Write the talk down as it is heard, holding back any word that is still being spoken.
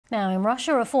Now, in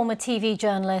Russia, a former TV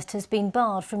journalist has been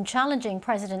barred from challenging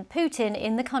President Putin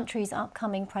in the country's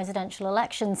upcoming presidential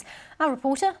elections. Our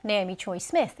reporter, Naomi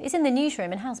Choi-Smith, is in the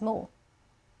newsroom and has more.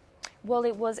 Well,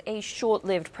 it was a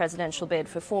short-lived presidential bid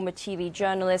for former TV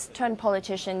journalist turned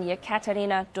politician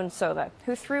Yekaterina Duntsova,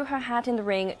 who threw her hat in the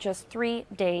ring just 3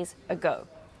 days ago.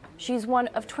 She's one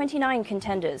of 29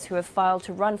 contenders who have filed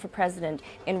to run for president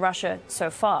in Russia so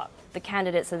far. The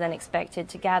candidates are then expected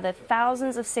to gather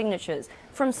thousands of signatures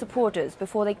from supporters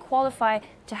before they qualify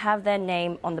to have their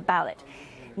name on the ballot.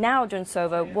 Now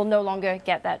Duntsova will no longer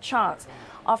get that chance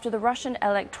after the Russian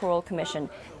Electoral Commission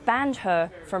banned her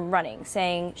from running,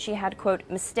 saying she had, quote,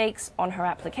 mistakes on her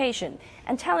application,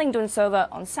 and telling Duntsova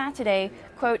on Saturday,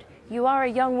 quote, "You are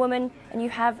a young woman and you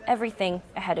have everything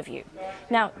ahead of you."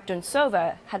 Now,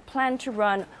 Duntsova had planned to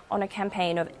run on a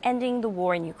campaign of ending the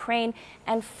war in Ukraine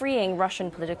and freeing Russian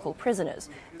political prisoners.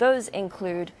 Those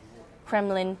include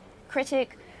Kremlin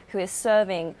critic who is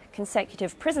serving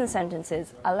consecutive prison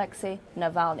sentences, Alexei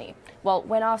Navalny. Well,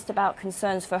 when asked about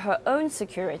concerns for her own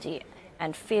security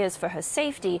and fears for her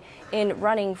safety in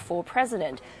running for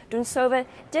president, Duntsova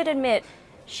did admit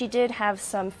she did have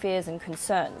some fears and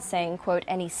concerns, saying, quote,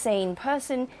 "Any sane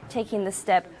person taking the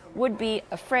step would be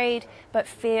afraid, but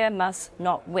fear must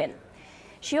not win."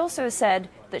 She also said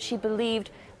that she believed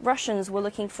Russians were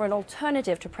looking for an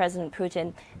alternative to President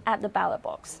Putin at the ballot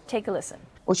box. Take a listen.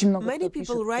 Many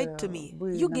people write to me,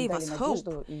 "You gave us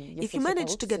hope. If you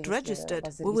manage to get registered,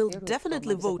 we will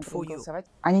definitely vote for you."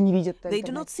 They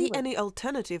do not see any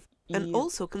alternative and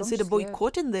also consider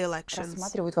boycotting the elections.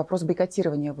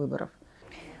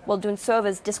 Well,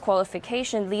 Duntsova's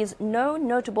disqualification leaves no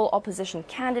notable opposition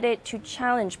candidate to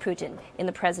challenge Putin in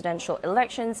the presidential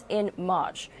elections in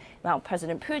March. Now,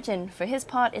 President Putin, for his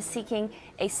part, is seeking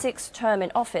a 6th term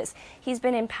in office. He's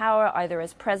been in power either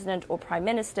as president or prime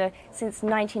minister since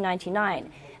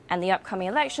 1999. And the upcoming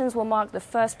elections will mark the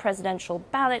first presidential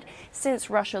ballot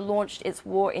since Russia launched its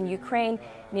war in Ukraine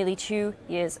nearly 2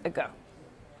 years ago.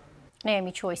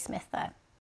 Naomi Choi-Smith there.